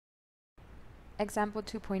Example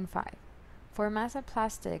 2.5. Formasa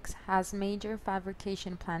Plastics has major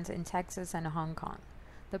fabrication plants in Texas and Hong Kong.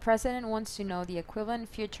 The president wants to know the equivalent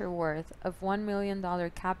future worth of $1 million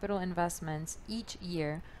capital investments each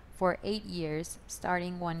year for 8 years,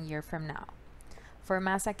 starting 1 year from now.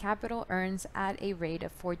 Formasa Capital earns at a rate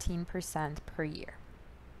of 14% per year.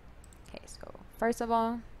 Okay, so first of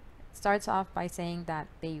all, it starts off by saying that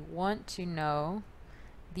they want to know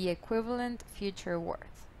the equivalent future worth.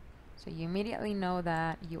 So you immediately know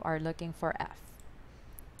that you are looking for F.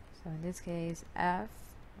 So in this case, F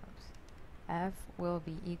will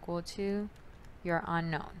be equal to your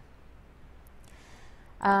unknown.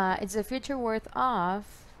 It's a future worth of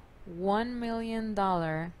 $1 million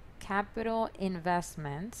capital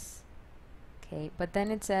investments. Okay, but then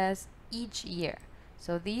it says each year.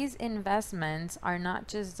 So these investments are not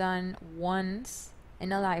just done once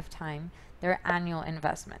in a lifetime, they're annual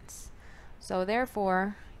investments. So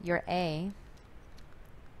therefore, your A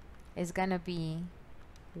is going to be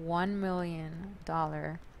 $1 million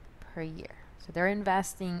per year. So they're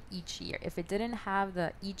investing each year. If it didn't have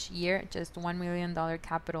the each year, just $1 million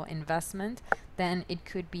capital investment, then it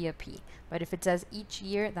could be a P. But if it says each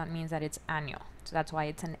year, that means that it's annual. So that's why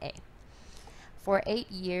it's an A. For 8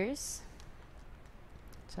 years,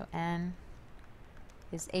 so N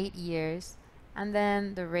is 8 years, and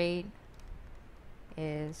then the rate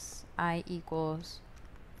is I equals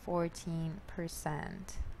 14%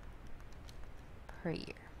 per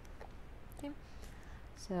year. Okay.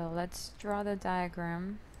 So let's draw the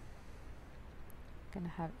diagram. I'm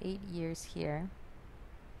gonna have 8 years here.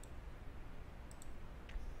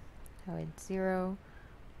 So it's 0,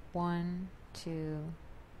 1, 2,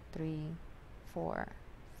 3, 4,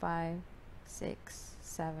 5, 6,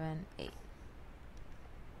 7, 8.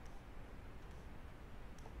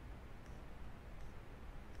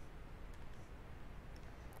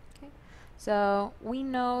 Okay. So we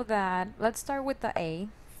know that, let's start with the A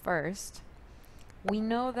first. We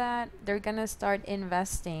know that they're gonna start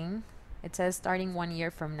investing. It says starting 1 year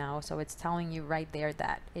from now, so it's telling you right there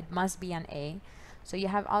that it must be an A. So you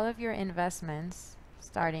have all of your investments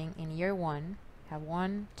starting in year 1. You have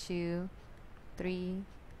 1, 2, 3,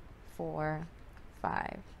 4,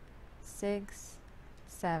 5, 6,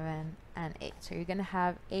 7, and 8. So you're gonna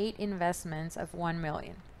have 8 investments of 1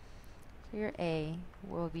 million. So your A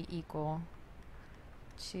will be equal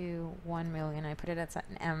to 1 million. I put it as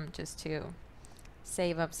an M just to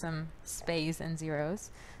save up some space and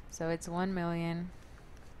zeros. So it's 1 million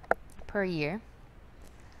per year.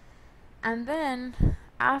 And then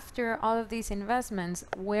after all of these investments,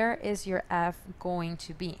 where is your F going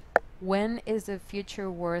to be? When is the future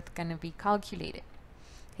worth going to be calculated?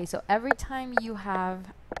 Okay, so every time you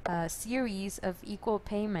have a series of equal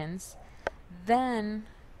payments, then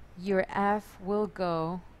your F will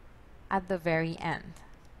go at the very end.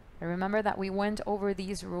 Now remember that we went over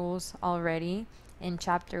these rules already in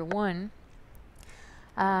chapter 1,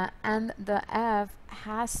 and the F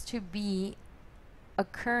has to be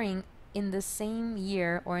occurring in the same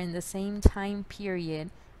year or in the same time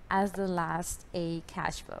period as the last A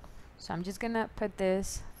cash flow. So I'm just gonna put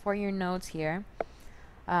this for your notes here.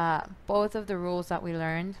 Both of the rules that we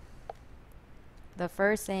learned. The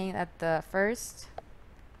first saying that the first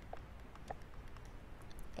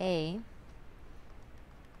A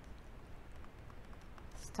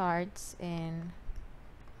starts in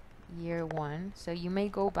year 1. So you may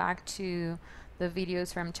go back to the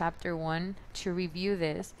videos from chapter 1 to review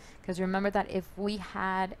this, because remember that if we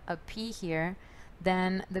had a P here,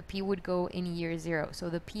 then the P would go in year 0. So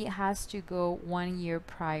the P has to go 1 year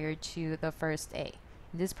prior to the first A.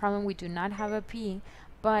 In this problem we do not have a P,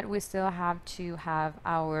 but we still have to have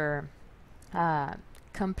our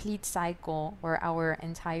complete cycle or our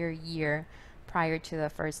entire year prior to the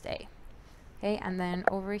first A. Okay, and then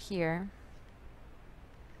over here,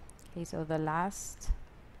 okay, so the last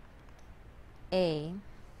A,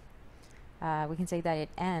 we can say that it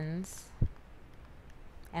ends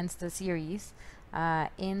the series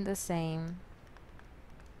in the same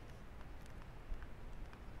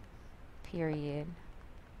period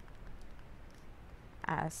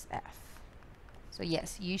as F. So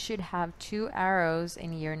yes, you should have 2 arrows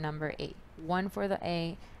in year number 8, one for the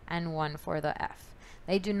A and one for the F.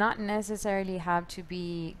 They do not necessarily have to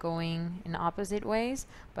be going in opposite ways,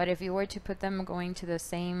 but if you were to put them going to the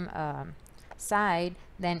same side,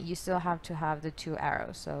 then you still have to have the 2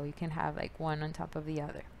 arrows. So you can have like one on top of the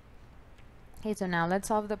other. Okay, so now let's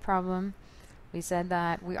solve the problem. We said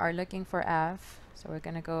that we are looking for F, so we're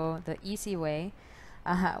going to go the easy way.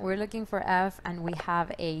 We're looking for F and we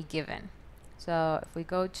have A given. So if we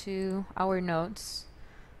go to our notes,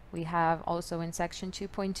 we have also in section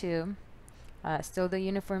 2.2, still the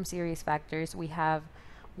uniform series factors, we have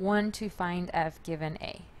 1 to find f given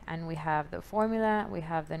a. And we have the formula, we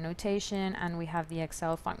have the notation, and we have the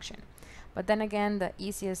Excel function. But then again, the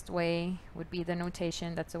easiest way would be the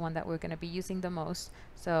notation. That's the one that we're going to be using the most.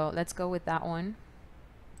 So let's go with that one.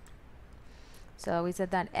 So we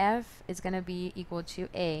said that f is going to be equal to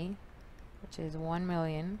a, which is 1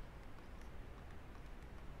 million.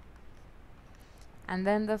 And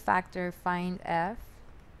then the factor find f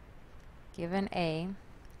given a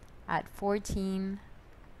at 14%,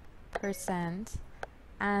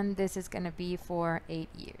 and this is going to be for 8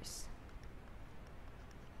 years.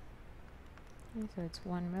 Okay, so it's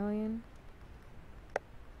 1 million.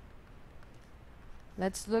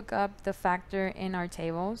 Let's look up the factor in our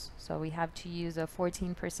tables. So we have to use a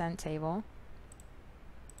 14% table.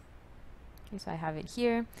 Okay, so I have it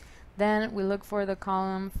here. Then we look for the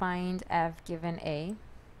column find f given a,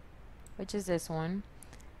 which is this one,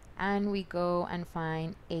 and we go and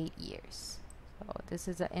find 8 years. So this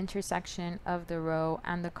is the intersection of the row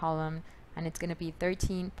and the column, and it's going to be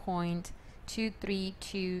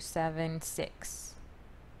 13.23276.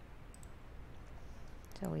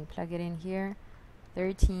 So we plug it in here,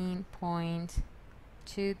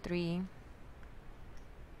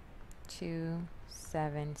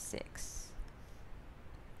 13.23276.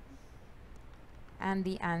 And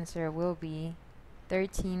the answer will be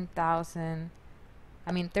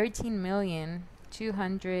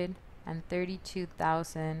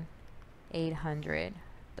 13,232,800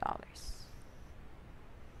 dollars.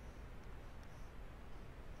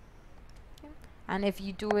 And if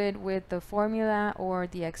you do it with the formula or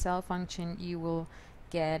the Excel function, you will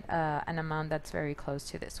get an amount that's very close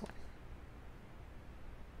to this one.